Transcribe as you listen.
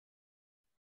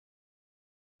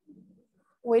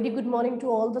Very good morning to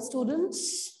all the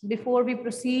students. Before we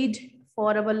proceed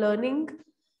for our learning,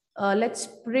 let's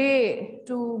pray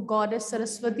to Goddess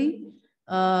Saraswati,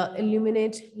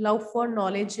 illuminate love for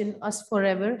knowledge in us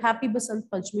forever. Happy Basant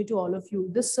Panchami to all of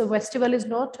you. This festival is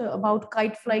not about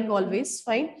kite flying always,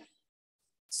 fine.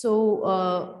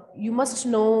 So you must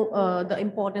know the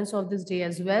importance of this day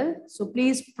as well. So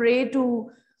please pray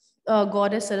to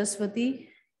Goddess Saraswati,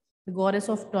 the goddess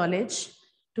of knowledge,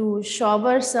 to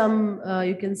shower some,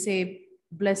 you can say,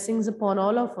 blessings upon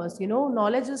all of us. You know,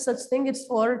 knowledge is such thing, it's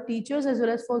for teachers as well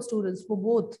as for students, for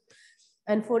both,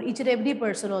 and for each and every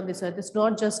person on this earth. It's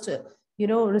not just,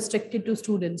 restricted to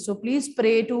students. So please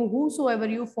pray to whosoever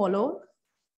you follow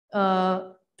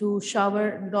to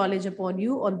shower knowledge upon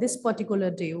you on this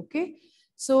particular day, okay?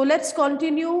 So let's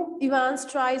continue. Evans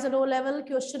tries an O-level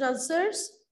question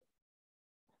answers.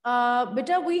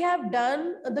 Beta, we have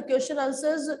done the question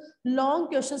answers, long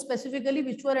questions specifically,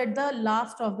 which were at the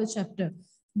last of the chapter.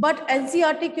 But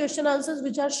NCERT question answers,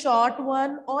 which are short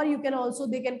one, or you can also,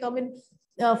 they can come in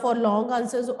for long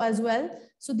answers as well.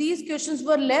 So these questions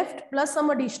were left plus some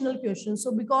additional questions.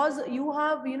 So because you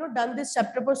have, done this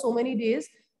chapter for so many days,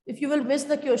 if you will miss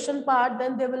the question part,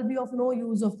 then there will be of no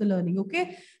use of the learning,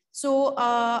 okay? So,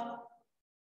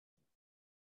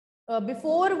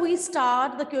 before we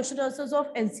start the question answers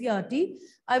of NCERT,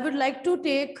 I would like to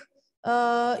take,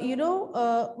 MCQ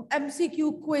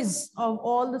quiz of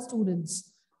all the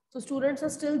students. So students are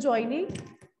still joining.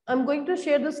 I'm going to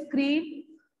share the screen.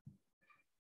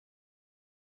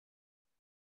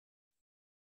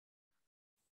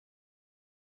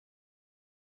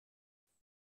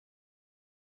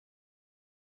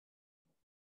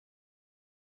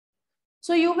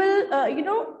 So you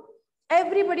will,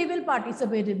 everybody will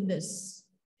participate in this.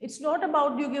 It's not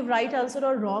about you give right answer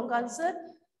or wrong answer.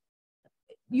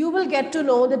 You will get to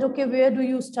know that, okay, where do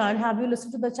you stand? Have you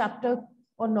listened to the chapter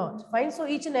or not? Fine. So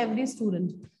each and every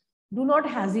student, do not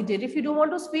hesitate. If you don't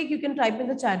want to speak, you can type in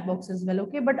the chat box as well.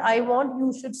 Okay. But I want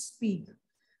you should speak.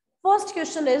 First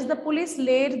question is, the police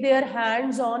laid their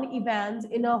hands on Evans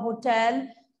in a hotel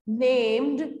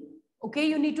named, okay,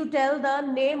 you need to tell the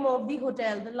name of the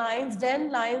hotel, the Lion's Den,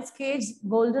 Lion's Cage,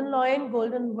 Golden Lion,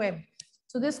 Golden Web.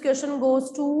 So this question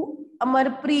goes to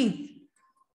Amarpreet.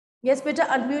 Yes, better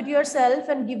unmute yourself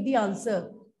and give the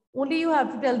answer. Only you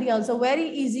have to tell the answer. Very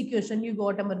easy question you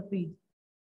got, Amarpreet.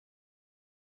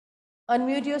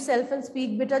 Unmute yourself and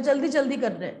speak. Beta, jaldi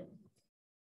kar rahe.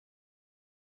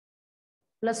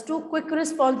 +2 quick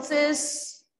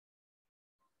responses.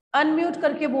 Unmute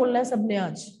करके बोलना है सबने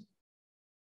आज.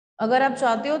 अगर आप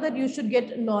चाहते हो that you should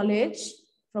get knowledge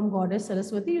from Goddess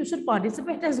Saraswati, you should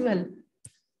participate as well.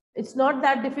 It's not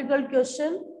that difficult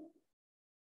question.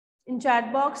 In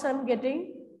chat box, I'm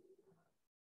getting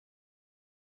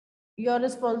your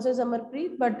responses,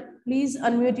 Amarpreet, but please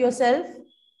unmute yourself.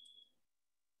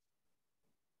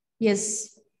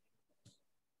 Yes.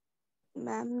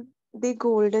 Ma'am, the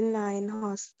Golden Lion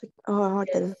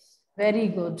Hotel. Yes. Very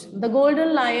good. The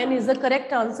Golden Lion is the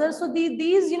correct answer. So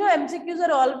these, MCQs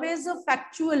are always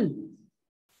factual.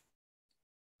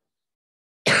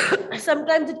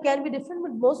 Sometimes it can be different,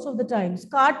 but most of the times.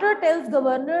 Carter tells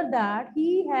governor that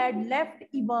he had left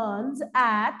Evans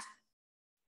at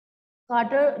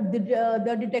Carter,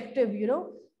 the detective,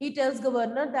 he tells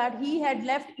governor that he had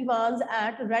left Evans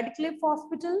at Radcliffe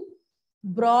Hospital,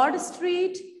 Broad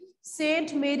Street,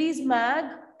 St. Mary's Mag,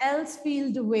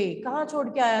 Elsfield Way. कहाँ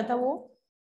छोड़ के आया था वो?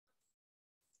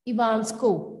 Evans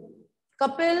को.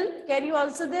 Kapil, can you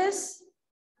answer this?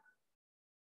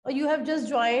 Or you have just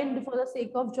joined for the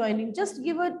sake of joining? Just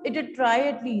give it a try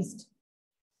at least.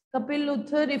 Kapil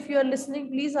Luthar, if you are listening,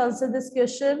 please answer this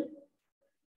question.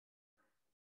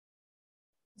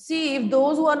 See, if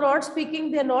those who are not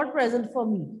speaking, they are not present for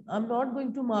me. I'm not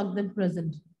going to mark them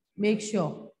present. Make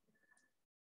sure.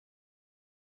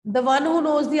 The one who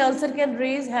knows the answer can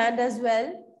raise hand as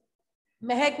well.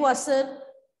 Mehak Wasan.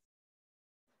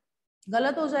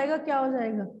 गलत हो जाएगा, क्या हो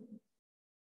जाएगा?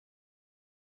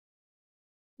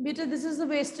 Beta, this is a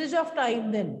wastage of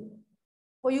time then.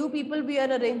 For you people, we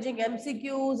are arranging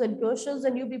MCQs and questions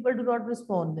and you people do not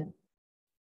respond then.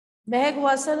 Mehak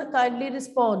Wasan, kindly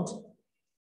respond.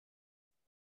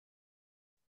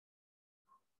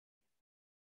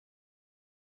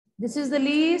 This is the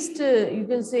least, you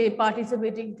can say,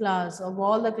 participating class of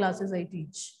all the classes I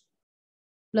teach.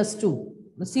 +2,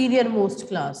 the senior most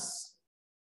class.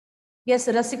 Yes,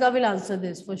 Rasika will answer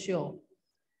this for sure.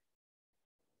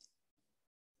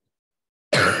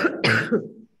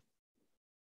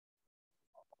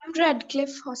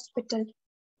 Radcliffe Hospital.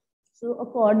 So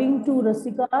according to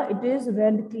Rasika, it is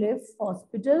Radcliffe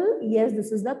Hospital. Yes,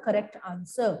 this is the correct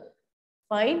answer.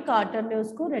 Fine, quarter ने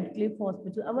उसको Radcliffe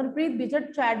hospital. Amarpreet बेटा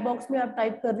chat box में आप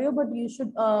type कर रहे हो, but you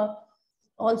should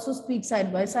also speak side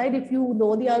by side. If you know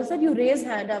the answer, you raise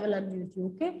hand, I will unmute you.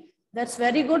 Okay, that's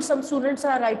very good. Some students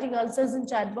are writing answers in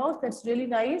chat box. That's really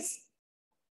nice.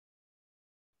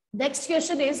 Next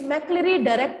question is, McCleary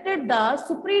directed the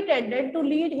superintendent to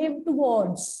lead him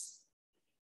towards.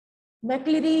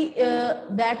 McCleary,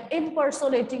 that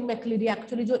impersonating McCleary,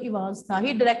 actually जो Evans था,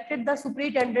 he directed the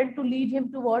superintendent to lead him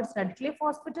towards Radcliffe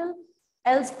Hospital,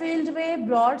 Elsfield Way,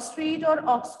 Broad Street or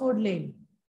Oxford Lane.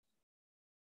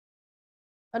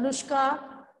 Anushka,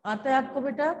 आता है आपको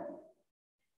बेटा?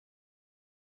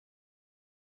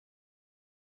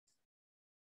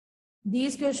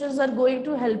 These questions are going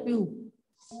to help you.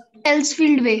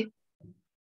 Elsfield Way.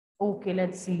 Okay,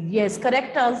 let's see. Yes,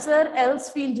 correct answer.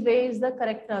 Elsfield Way is the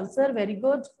correct answer. Very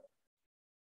good.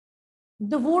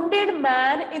 The wounded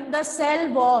man in the cell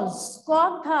was,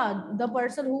 कौन था? The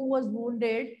person who was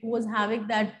wounded, who was having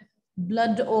that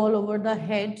blood all over the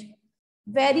head.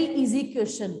 Very easy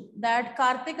question. That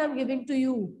Karthik I'm giving to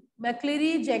you.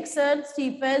 McCleary, Jackson,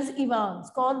 Stephens, Evans.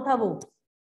 कौन था वो?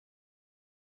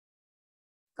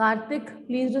 Karthik,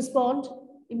 please respond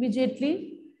immediately.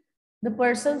 The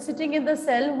person sitting in the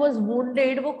cell was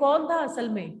wounded. वो कौन था असल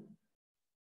में?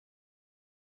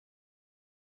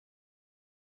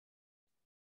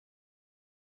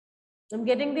 I'm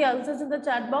getting the answers in the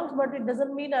chat box, but it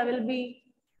doesn't mean I will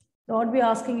not be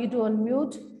asking you to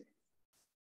unmute.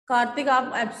 Kartik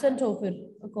आप absent हो फिर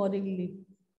accordingly.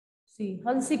 सी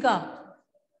हंसिका,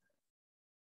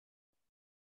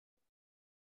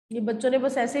 ये बच्चों ने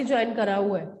बस ऐसे ही ज्वाइन करा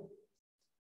हुआ है.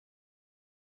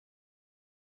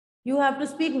 You have to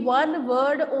speak one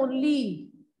word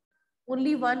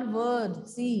only one word.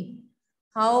 See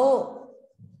how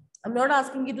I'm not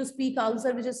asking you to speak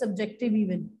answer which is subjective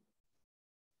even.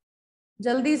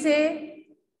 जल्दी से.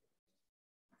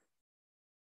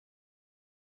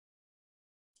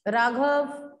 Raghav.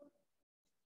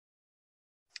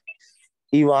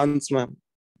 Evans, ma'am.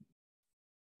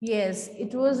 Yes,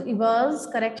 it was Evans.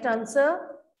 Correct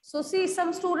answer. So see,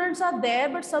 some students are there,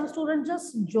 but some students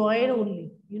just join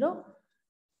only, you know.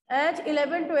 At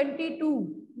 11:22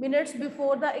 minutes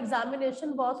before the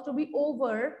examination was to be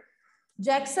over,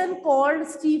 Jackson called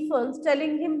Stephens,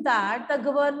 telling him that the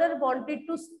governor wanted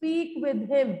to speak with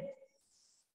him.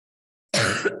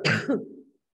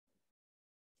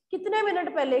 कितने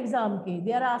minute पहले exam के?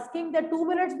 They are asking that 2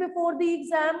 minutes before the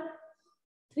exam,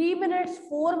 3 minutes,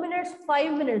 4 minutes,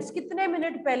 5 minutes. कितने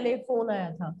minute पहले phone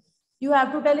आया था? You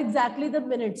have to tell exactly the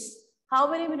minutes. How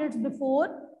many minutes before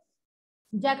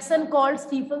Jackson called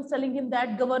Stephens, telling him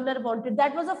that governor wanted?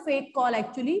 That was a fake call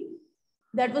actually.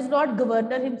 That was not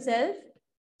governor himself.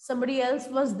 Somebody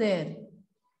else was there.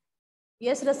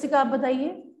 Yes, रसिका आप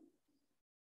बताइए.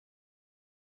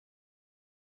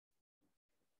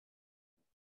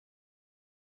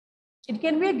 It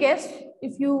can be a guess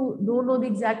if you don't know the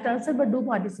exact answer, but do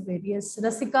participate. Yes,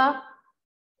 Rasika.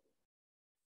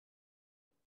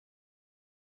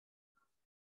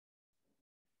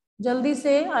 Jaldi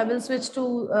say, I will switch to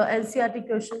NCERT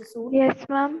questions soon. Yes,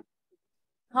 ma'am.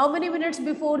 How many minutes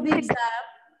before the exam?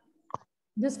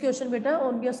 This question, beta,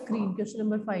 on your screen, question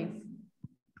number 5.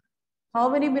 How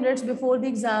many minutes before the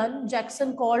exam,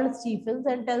 Jackson called Stephens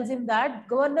and tells him that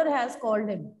governor has called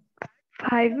him?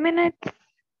 5 minutes.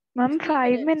 Ma'am,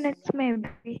 5 minutes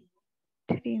maybe.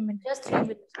 3 minutes. Just 3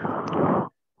 minutes.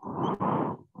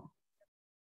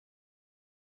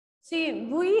 See,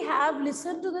 we have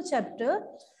listened to the chapter,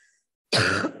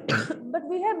 but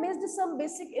we have missed some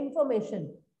basic information.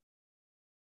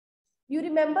 You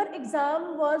remember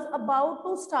exam was about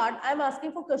to start. I'm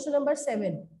asking for question number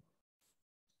 7.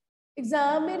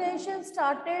 Examination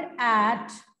started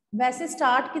at, वैसे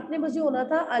start कितने बजे होना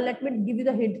था? Let me give you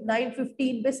the hint.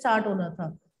 9:15 पे start होना था.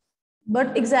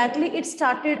 But exactly it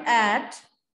started at,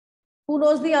 who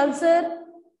knows the answer?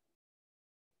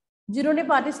 जिन्होंने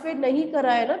participate नहीं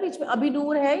करा है ना बीच में,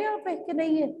 अभिनूर है यहाँ पे कि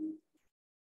नहीं है?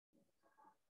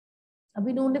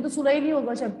 अभिनूर ने तो सुना ही नहीं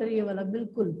होगा चैप्टर ये वाला,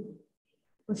 बिल्कुल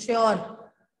for sure.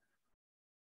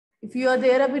 If you are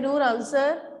there, Abhinur,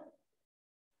 answer.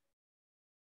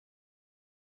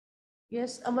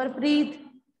 Yes, Amarpreet.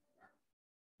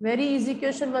 Very easy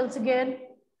question once again.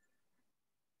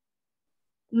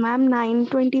 Ma'am,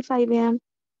 9:25 a.m.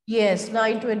 Yes,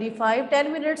 9:25.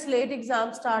 10 minutes late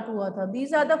exam start हुआ था.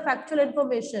 These are the factual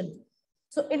information.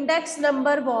 So index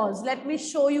number was, let me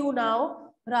show you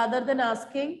now rather than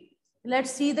asking.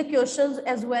 Let's see the questions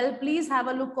as well. Please have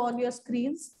a look on your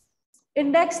screens.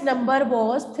 Index number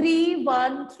was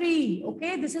 313.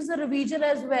 Okay, this is the revision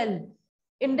as well.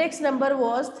 Index number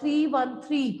was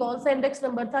 313. कौन सा index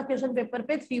number था question paper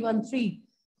पे? 313.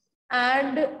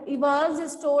 And Evans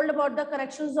is told about the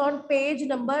corrections on page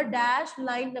number dash,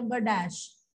 line number dash.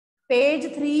 Page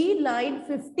 3, line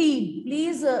 15.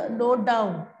 Please note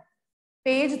down.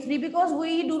 Page 3, because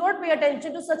we do not pay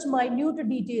attention to such minute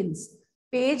details.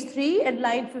 Page 3 and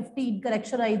line 15.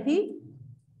 Correction I think.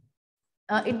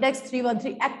 Index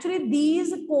 313. Actually,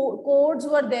 these codes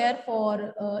were there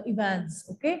for Evans.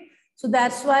 Okay. So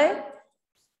that's why.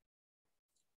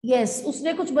 Yes,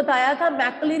 उसने कुछ बताया था.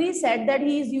 McCleary said that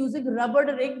he is using rubber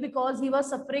ring because he was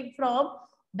suffering from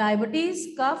diabetes,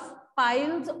 cough,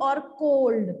 piles, or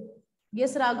cold.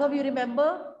 Yes, Raghav, you remember?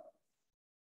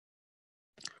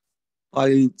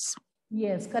 Piles.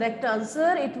 Yes, correct answer.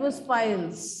 It was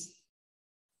piles.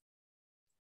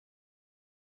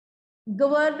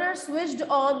 Governor switched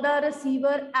on the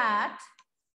receiver at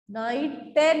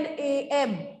 9:10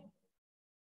 a.m.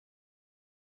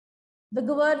 The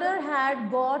governor had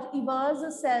got Evans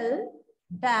a cell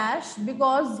dash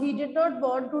because he did not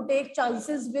want to take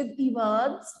chances with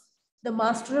Evans, the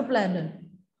master planner.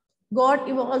 Got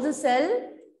Evans a cell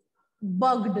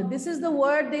bugged. This is the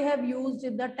word they have used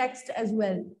in the text as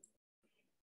well.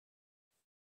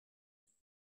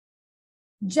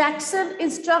 Jackson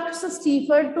instructs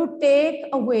Stephen to take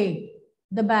away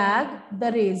the bag,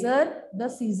 the razor, the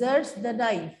scissors, the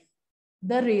knife.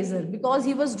 The razor, because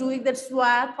he was doing that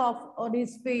swap on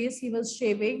his face, he was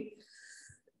shaving.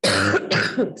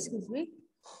 Excuse me.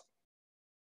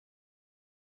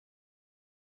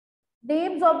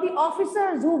 Names of the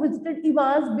officers who visited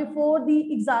Evans before the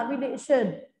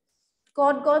examination.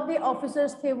 कौन कौन the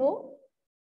officers थे वो?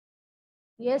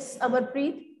 Yes,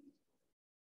 Amarpreet.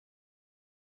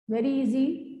 Very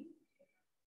easy.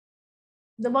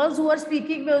 The ones who are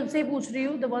speaking, मैं उनसे पूछ रही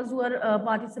हूँ. The ones who are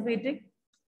participating.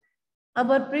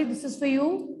 Amarpreet, this is for you.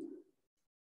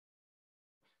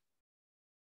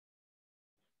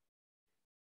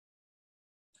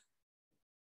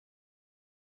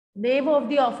 Name of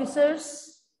the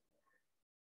officers.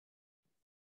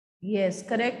 Yes,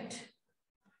 correct.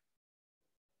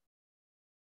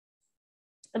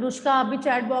 Anushka, आप भी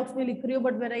चैट बॉक्स में लिख रही हो,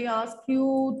 but when I ask you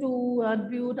to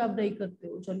unmute आप नहीं करते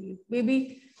हो. चलिए, may be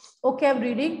okay, I am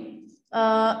reading.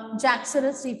 Jackson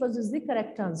and Stephens is the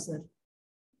correct answer.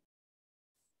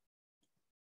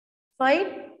 Fine.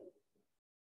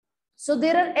 So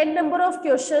there are n number of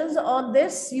questions on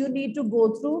this you need to go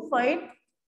through. Fine.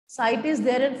 Site is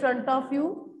there in front of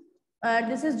you,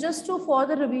 and this is just for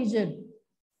the revision.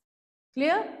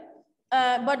 Clear?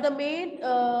 But the main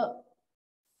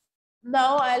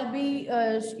now I'll be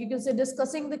you can say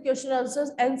discussing the question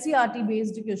answers, NCERT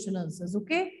based question answers.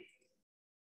 Okay.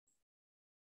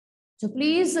 So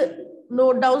please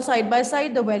note down side by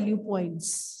side the value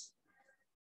points.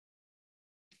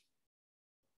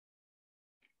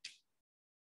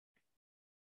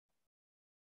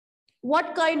 What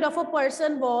kind of a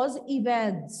person was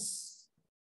Evans?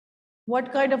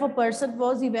 What kind of a person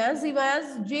was Evans?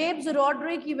 Evans, James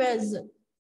Roderick Evans.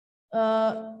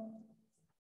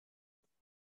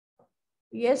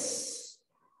 Yes.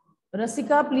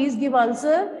 Rasika, please give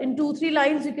answer. In 2-3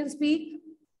 lines you can speak.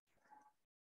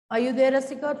 Are you there,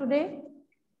 Rasika, today?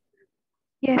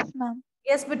 Yes, ma'am.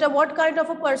 Yes, beta, what kind of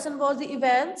a person was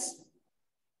Evans?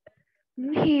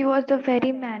 He was a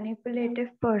very manipulative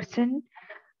person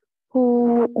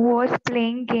who was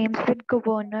playing games with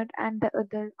governor and the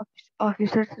other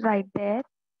officers right there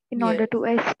in order to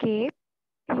escape.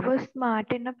 He was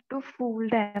smart enough to fool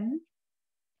them,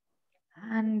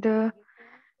 and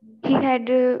he had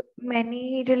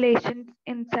many relations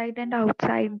inside and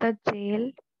outside the jail,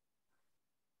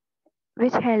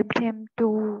 which helped him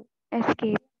to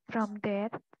escape from there.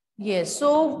 Yes.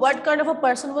 So what kind of a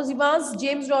person was Evans?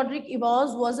 James Roderick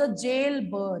Evans was a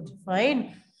jailbird.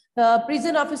 Fine.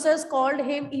 Prison officers called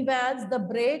him Evans the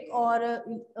Break, or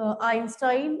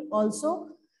Einstein also,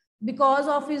 because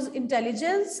of his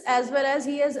intelligence, as well as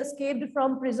he has escaped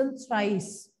from prison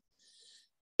thrice.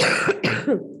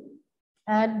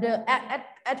 And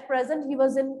at present, he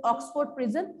was in Oxford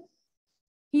prison.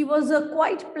 He was a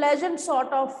quite pleasant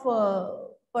sort of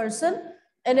person,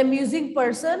 an amusing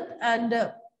person,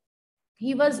 and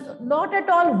he was not at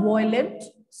all violent,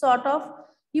 sort of.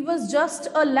 He was just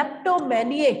a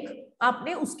leptomaniac.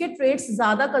 आपने उसके traits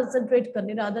ज़्यादा concentrate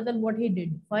करने rather than what he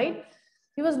did. Fine.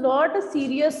 He was not a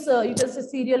serious, you can say,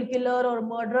 serial killer or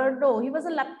murderer. No, he was a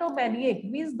leptomaniac.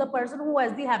 Means the person who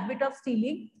has the habit of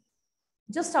stealing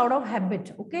just out of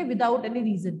habit, okay, without any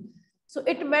reason. So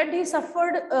it meant he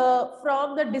suffered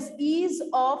from the disease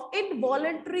of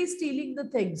involuntary stealing the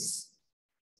things.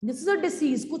 This is a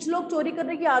disease. कुछ लोग चोरी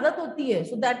करने की आदत होती है.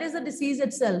 So that is a disease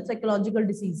itself, psychological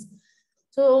disease.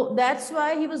 So that's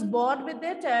why he was born with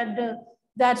it, and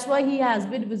that's why he has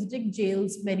been visiting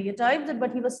jails many a times.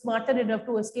 But he was smarter enough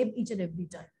to escape each and every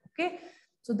time. Okay,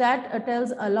 so that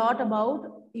tells a lot about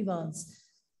Evans.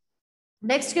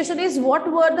 Next question is,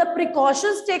 what were the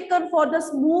precautions taken for the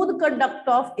smooth conduct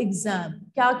of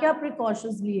exam? क्या क्या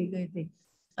precautions लिए गए थे?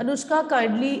 Anushka,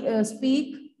 kindly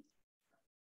speak.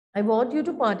 I want you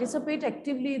to participate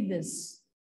actively in this.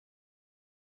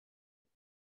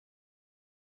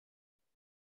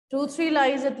 2-3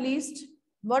 lines at least.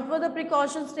 What were the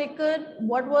precautions taken?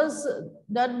 What was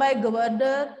done by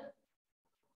governor?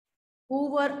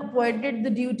 Who were appointed the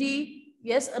duty?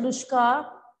 Yes, Anushka.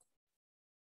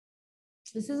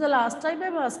 This is the last time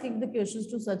I'm asking the questions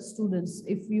to such students.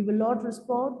 If you will not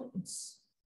respond, it's...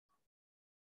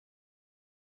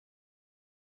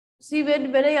 See,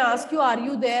 when I ask you, are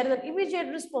you there, then immediate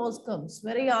response comes.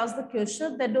 When I ask the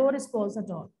question, then no response at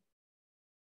all.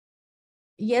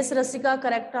 Yes, Rasika,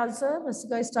 correct answer.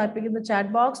 Rasika is typing in the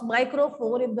chat box.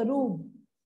 Microphone in the room.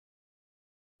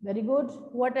 Very good.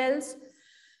 What else?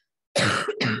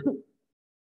 Sorry.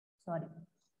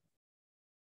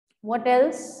 What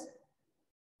else?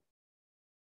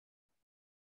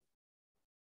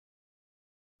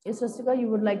 Yes, Rasika, you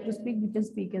would like to speak? You can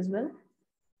speak as well.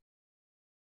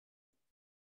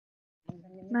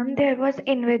 Ma'am, there was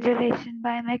invigilation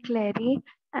by McCleary,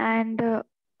 and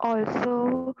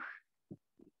also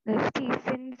the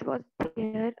Stephens was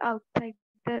there outside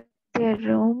their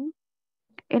room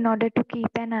in order to keep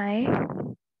an eye.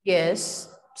 Yes,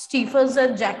 Stephens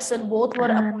and Jackson both were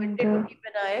appointed to keep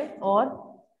an eye.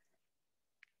 Or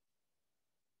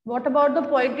what about the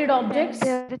pointed objects? Then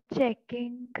there was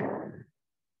checking.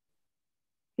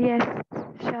 Yes,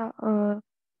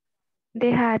 they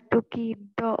had to keep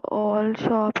all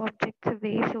sharp objects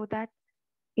away so that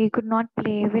he could not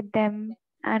play with them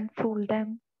and fool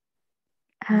them.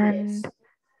 And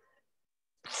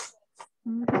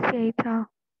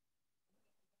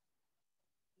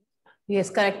yes,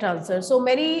 correct answer. So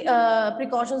many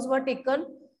precautions were taken.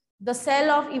 The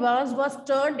cell of Evans was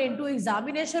turned into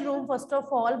examination room first of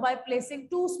all by placing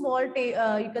two small,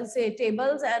 you can say,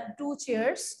 tables and 2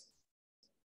 chairs.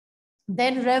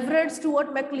 Then Reverend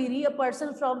Stuart McCleary, a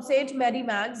person from St. Mary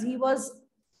Mag's, he was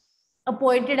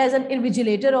appointed as an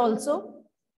invigilator also.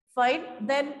 Fine.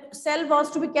 Then cell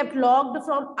was to be kept locked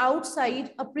from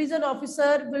outside. A prison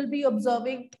officer will be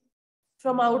observing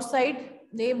from outside,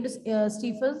 named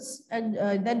Stephens, and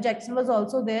then Jackson was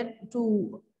also there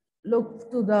to look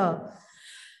to the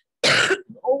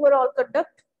overall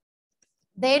conduct.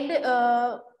 Then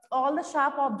all the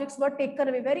sharp objects were taken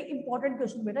away. Very important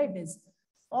question, beta, it is.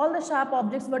 All the sharp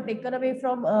objects were taken away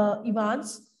from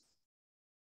Evans.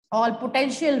 All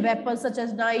potential weapons such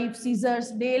as knife,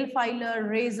 scissors, nail filer,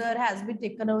 razor has been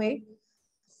taken away.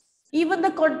 Even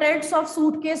the contents of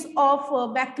suitcase of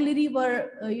McCleary were,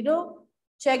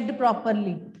 checked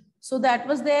properly. So that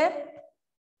was there.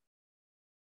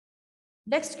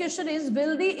 Next question is,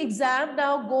 will the exam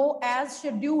now go as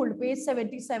scheduled? Page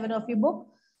 77 of your book.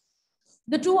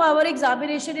 The 2-hour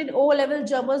examination in O-level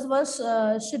Germans was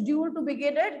scheduled to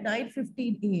begin at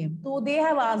 9:15 a.m. So they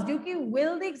have asked you,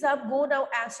 will the exam go now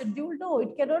as scheduled? No,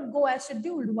 it cannot go as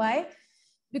scheduled. Why?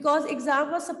 Because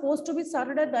exam was supposed to be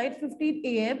started at 9:15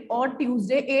 a.m. on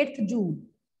Tuesday, 8th June.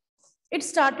 It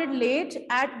started late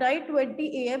at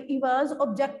 9:20 a.m. Evans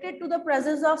objected to the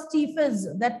presence of Stephens,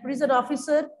 that prison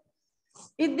officer,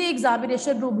 in the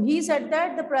examination room. He said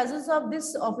that the presence of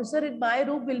this officer in my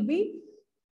room will be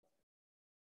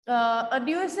a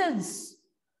nuisance.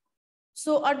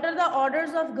 So under the orders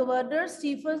of governor,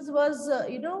 Stephens was,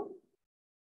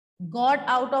 got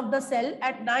out of the cell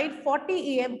at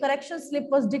 9:40 a.m. Correction slip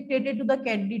was dictated to the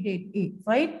candidate A.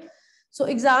 Fine. So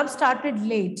exam started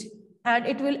late and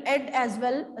it will end as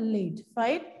well late.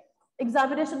 Fine.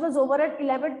 Examination was over at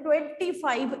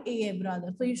 11:25 a.m.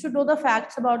 rather. So you should know the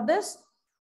facts about this.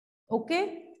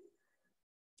 Okay.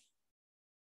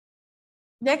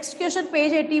 Next question,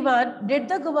 page 81. Did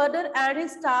the governor and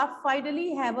his staff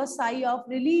finally have a sigh of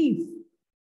relief?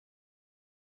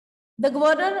 The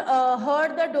governor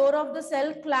heard the door of the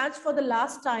cell clench for the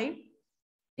last time.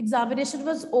 Examination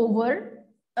was over.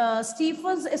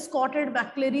 Stephens escorted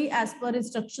McCleary as per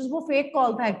instructions. वो fake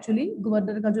call था actually.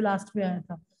 Governor का जो last में आया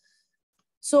था.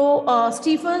 So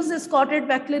Stephens escorted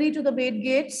McCleary to the main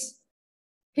gates.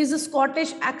 His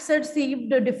Scottish accent seemed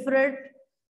different.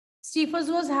 Stephens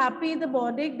was happy in the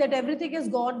morning that everything has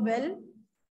gone well.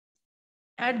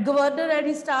 And governor and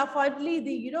his staff finally,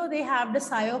 they have the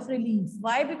sigh of relief.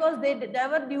 Why? Because they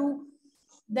never knew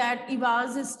that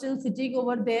Evans is still sitting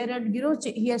over there and, you know,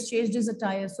 he has changed his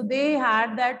attire. So they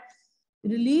had that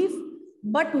relief.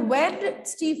 But when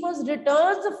Stephens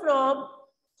returns from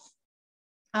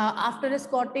after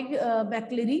escorting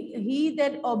McCleary, he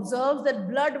then observes that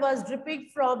blood was dripping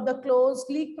from the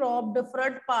closely cropped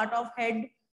front part of head,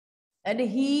 and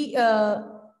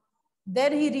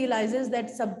then he realizes that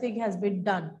something has been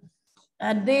done.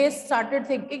 And they started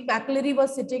thinking McCleary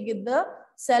was sitting in the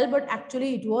cell, but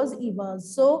actually it was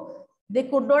Evans. So they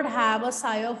could not have a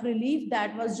sigh of relief.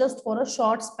 That was just for a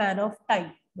short span of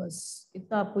time. बस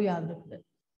इतना आपको याद रखना है.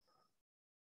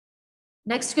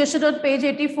 Next question on page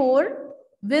 84.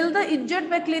 Will the injured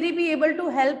McCleary be able to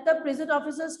help the prison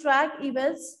officers track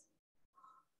Evans?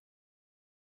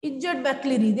 Injured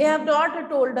McCleary, they have not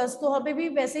told us. So हमें भी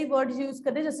वैसे ही words use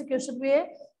करने जैसे question में है.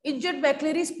 Injured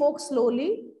McCleary spoke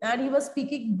slowly and he was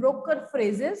speaking broken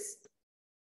phrases.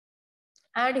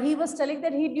 And he was telling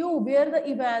that he knew where the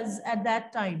Evans at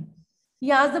that time.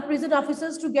 He asked the prison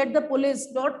officers to get the police,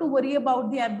 not to worry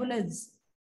about the ambulance.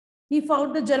 He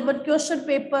found the German question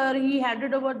paper. He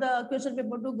handed over the question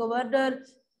paper to governor.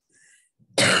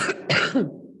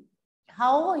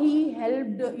 How he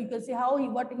helped, you can say how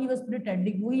what he was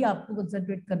pretending. वही आपको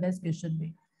concentrate करना है इस question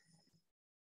में.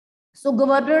 So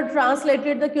governor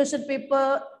translated the question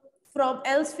paper from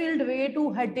Elsfield Way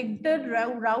to Huntington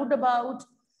roundabout.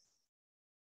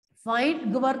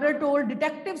 Fine. Governor told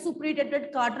Detective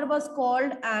Superintendent Carter was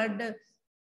called and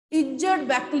injured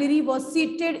McCleary was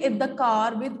seated in the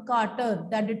car with Carter,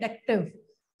 that detective.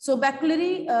 So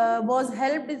McCleary was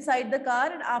helped inside the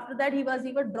car, and after that he was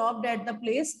even dropped at the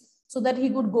place so that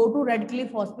he could go to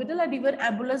Redcliffe Hospital, and even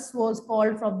ambulance was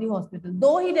called from the hospital.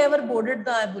 Though he never boarded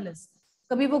the ambulance.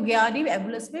 कभी वो गया नहीं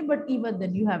ambulance में, but even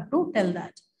then you have to tell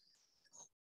that.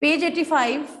 Page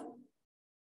 85.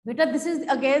 Beta, this is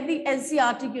again the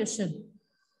NCERT question.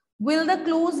 Will the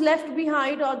clues left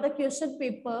behind on the question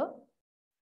paper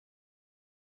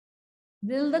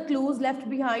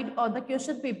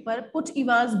put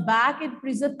Evans back in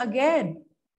prison again?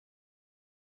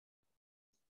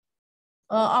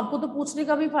 आपको तो पूछने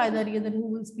का भी फायदा नहीं है then who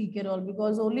will speak at all,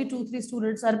 because only 2-3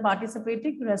 students are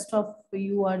participating. Rest of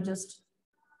you are just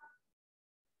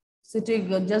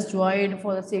sitting, just joined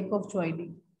for the sake of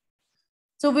joining.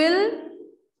 So will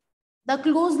the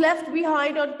clues left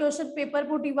behind on question paper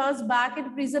put Evans back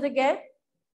in prison again?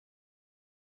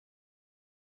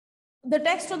 The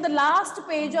text on the last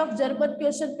page of German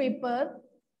question paper,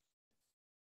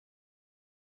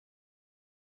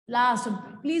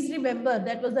 please remember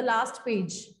that was the last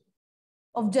page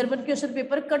of German question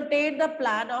paper, contained the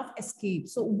plan of escape.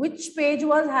 So which page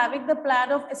was having the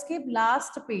plan of escape?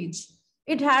 Last page.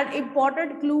 It had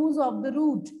important clues of the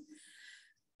route.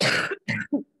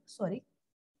 Sorry.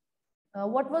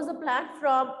 What was the plan?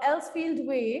 From Elsfield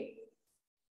Way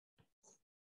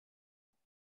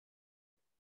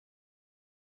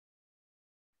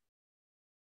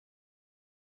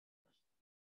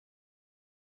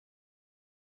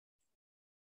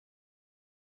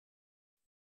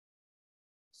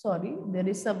sorry, there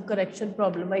is some correction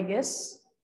problem, I guess.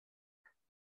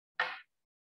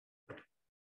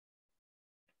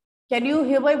 Can you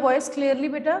hear my voice clearly,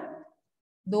 beta?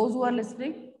 Those who are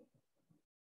listening?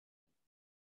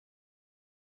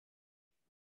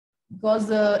 Because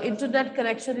the internet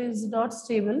connection is not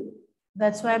stable.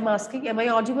 That's why I'm asking. Am I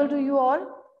audible to you all?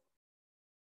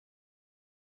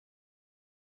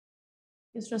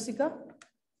 Yes, Rasika?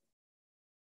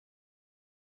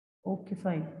 Okay,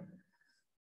 fine.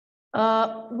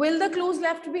 Will the clues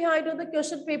left behind on the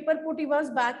question paper put Evans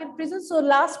back in prison? So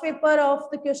last paper of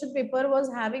the question paper was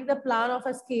having the plan of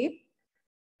escape.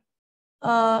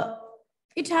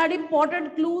 It had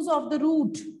important clues of the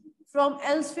route. From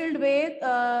Elsfield Way,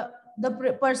 the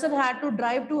person had to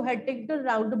drive to Huntington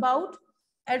roundabout,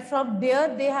 and from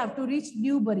there they have to reach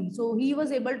Newbury. So he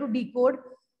was able to decode.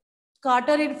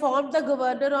 Carter informed the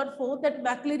governor on phone that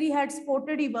McCleary had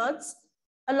spotted Evans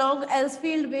along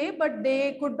Elsfield Way, but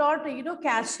they could not,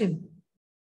 catch him.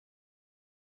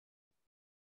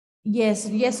 Yes,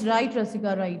 right,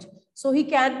 Rasika, right. So he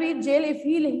can be in jail if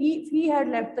he had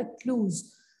left the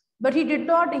clues. But he did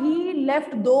not. He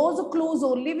left those clues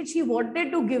only which he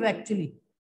wanted to give actually.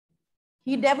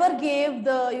 He never gave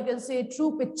the, you can say,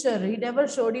 true picture. He never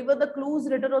showed. Even the clues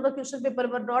written on the question paper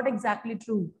were not exactly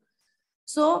true.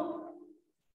 So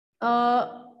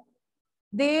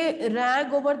they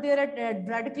rang over there at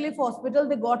Radcliffe Hospital.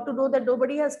 They got to know that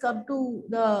nobody has come to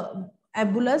the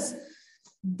ambulance.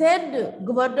 Then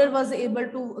governor was able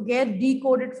to again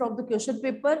decode it from the question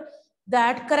paper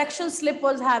that correction slip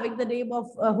was having the name of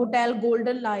Hotel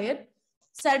Golden Lion.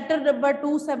 center number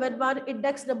 271,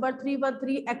 index number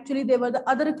 313. Actually, they were the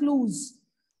other clues.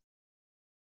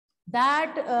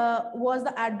 That was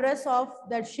the address of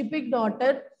that shipping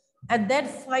daughter. And then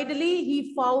finally,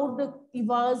 he found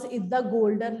Evans in the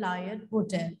Golden Lion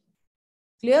Hotel.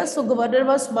 Clear? So governor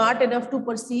was smart enough to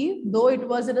perceive, though it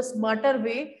was in a smarter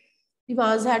way.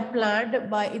 Evans had planned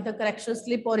by in the correction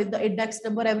slip or in the index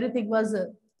number, everything was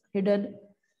hidden.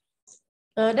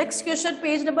 Next question,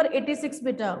 page number 86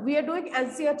 beta. We are doing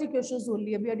NCERT questions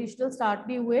only. Abhi additional start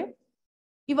nahi hue.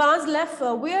 Evans left.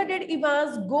 Where did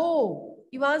Evans go?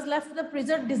 Evans left the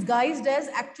prison disguised as,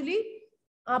 actually,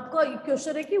 आपका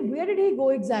question है कि where did he go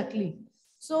exactly?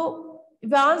 So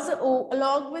Evans,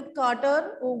 along with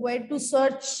Carter, went to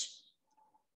search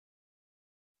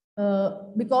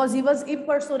because he was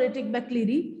impersonating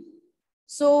McCleary.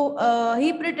 So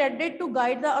he pretended to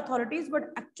guide the authorities,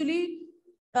 but actually,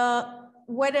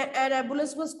 when an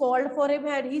ambulance was called for him,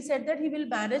 and he said that he will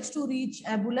manage to reach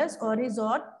ambulance on his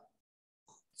own.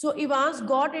 So Evans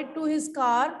got into his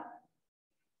car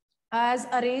as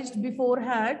arranged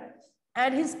beforehand,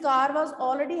 and his car was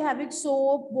already having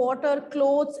soap, water,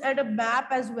 clothes, and a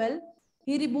map as well.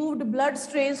 He removed blood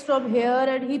stains from here,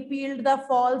 and he peeled the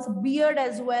false beard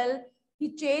as well.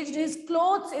 He changed his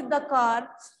clothes in the car.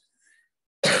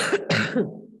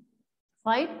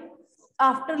 Fine.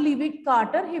 After leaving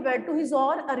Carter, he went to his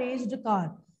own arranged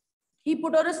car. He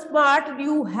put on a smart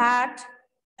new hat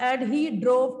and he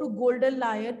drove to Golden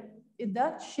Lion in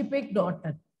the shipping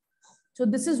daughter. So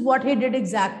this is what he did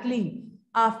exactly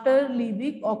after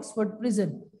leaving Oxford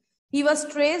prison. He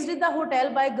was traced in the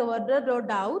hotel by governor, no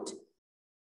doubt,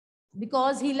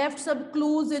 because he left some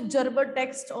clues in German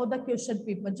text on the question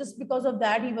paper. Just because of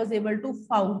that, he was able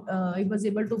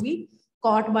to be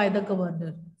caught by the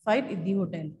governor. Fine, in the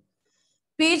hotel.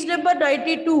 Page number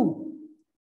 92.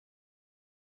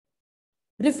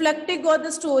 Reflecting on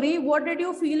the story, what did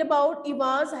you feel about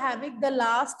Evans having the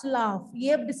last laugh?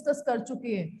 ये हम discuss कर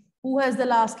चुके हैं. Who has the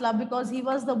last laugh? Because he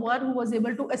was the one who was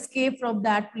able to escape from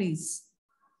that place.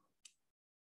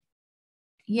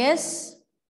 Yes.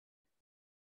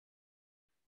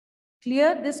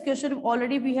 Clear? This question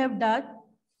already we have done.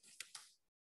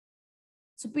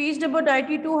 So page number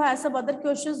 92 has some other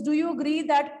questions. Do you agree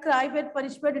that crime and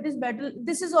punishment, it is better?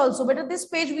 This is also better. This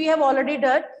page we have already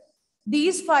done.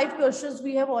 These 5 questions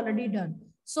we have already done.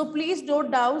 So please note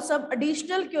down some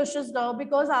additional questions now,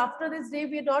 because after this day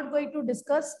we are not going to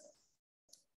discuss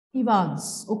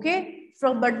Evans. Okay?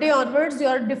 From Monday onwards,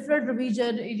 your different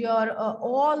revision, your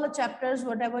all the chapters,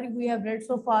 whatever we have read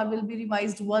so far, will be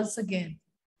revised once again.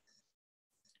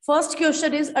 First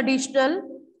question is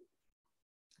additional.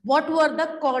 What were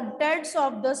the contents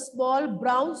of the small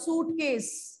brown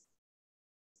suitcase?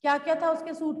 क्या क्या था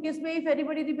उसके suitcase में? If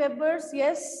anybody remembers,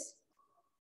 yes.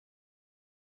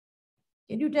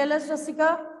 Can you tell us,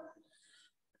 Rasika?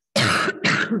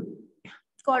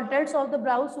 Contents of the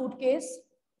brown suitcase.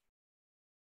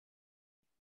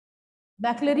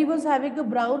 McCleary was having a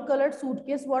brown colored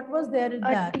suitcase. What was there in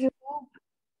that?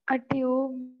 A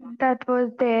tube that was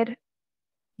there.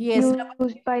 Yes.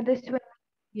 Used by the swim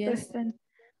person.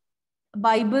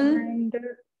 Bible. And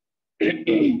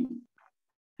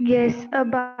yes, a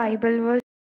Bible was.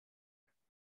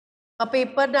 A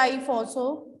paper knife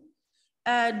also.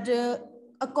 And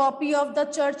a copy of the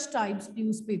Church Times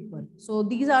newspaper. So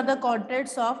these are the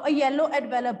contents of a yellow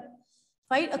envelope.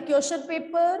 Fine. A question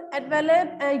paper,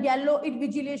 envelope, a yellow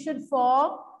invigilation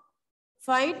form.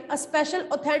 Fine. A special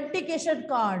authentication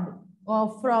card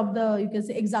from the, you can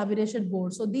say, examination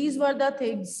board. So these were the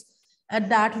things. And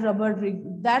that rubber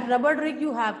ring. That rubber ring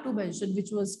you have to mention, which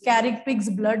was carrying pig's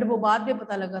blood. वो बाद में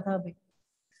पता लगा था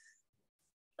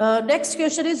हमें. Next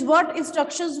question is, what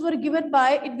instructions were given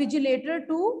by invigilator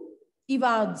to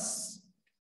Evans?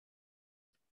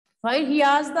 Right? He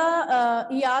asked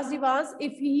Evans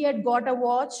if he had got a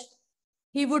watch.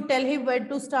 He would tell him when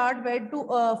to start, when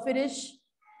to finish.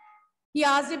 He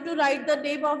asked him to write the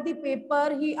name of the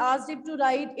paper. He asked him to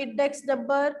write index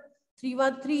number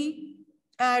 313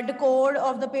 and code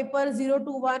of the paper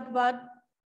 0211.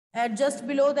 And just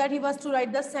below that, he was to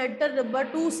write the center number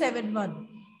 271.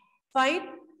 Fine.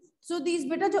 So these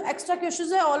beta jo extra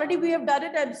questions are already we have done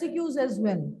in MCQs as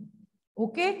well.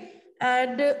 Okay.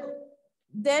 And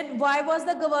then why was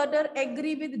the governor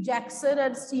angry with Jackson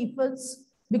and Stephens?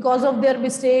 Because of their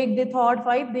mistake, they thought,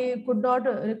 fine, they could not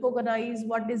recognize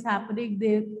what is happening.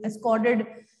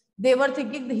 They were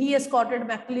thinking that he escorted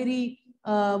McCleary,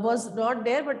 was not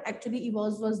there, but actually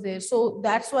Evans was there. So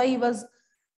that's why he was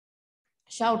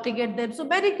shouting at them. So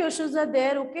many questions are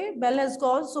there. Okay. Bell has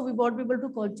gone, so we won't be able to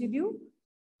continue.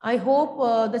 I hope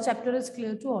the chapter is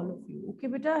clear to all of you. Okay,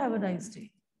 beta, have a nice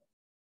day.